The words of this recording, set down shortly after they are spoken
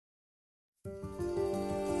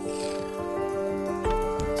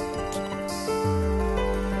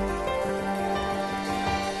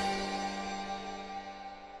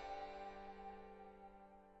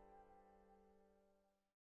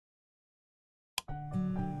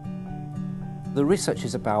The research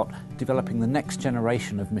is about developing the next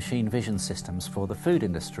generation of machine vision systems for the food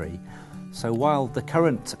industry. So while the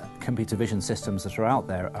current computer vision systems that are out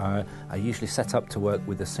there are usually set up to work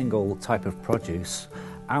with a single type of produce,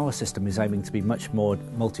 our system is aiming to be much more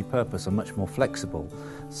multi-purpose and much more flexible.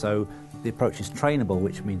 So the approach is trainable,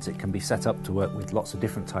 which means it can be set up to work with lots of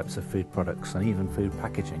different types of food products and even food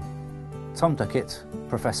packaging. Tom Duckett,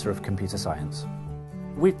 Professor of Computer Science.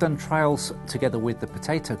 We've done trials together with the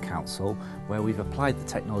Potato Council where we've applied the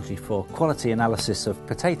technology for quality analysis of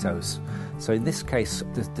potatoes. So in this case,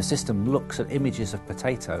 the system looks at images of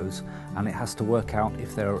potatoes and it has to work out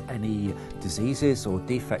if there are any diseases or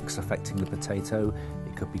defects affecting the potato.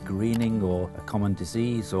 It could be greening or a common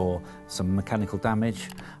disease or some mechanical damage,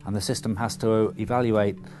 and the system has to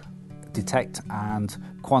evaluate, detect and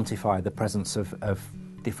quantify the presence of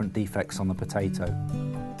different defects on the potato.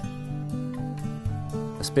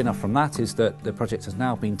 The spin-off from that is that the project has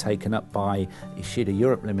now been taken up by Ishida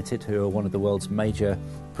Europe Limited, who are one of the world's major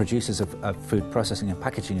producers of food processing and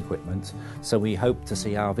packaging equipment. So we hope to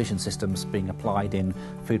see our vision systems being applied in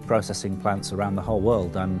food processing plants around the whole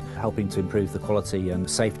world and helping to improve the quality and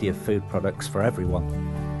safety of food products for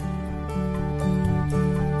everyone.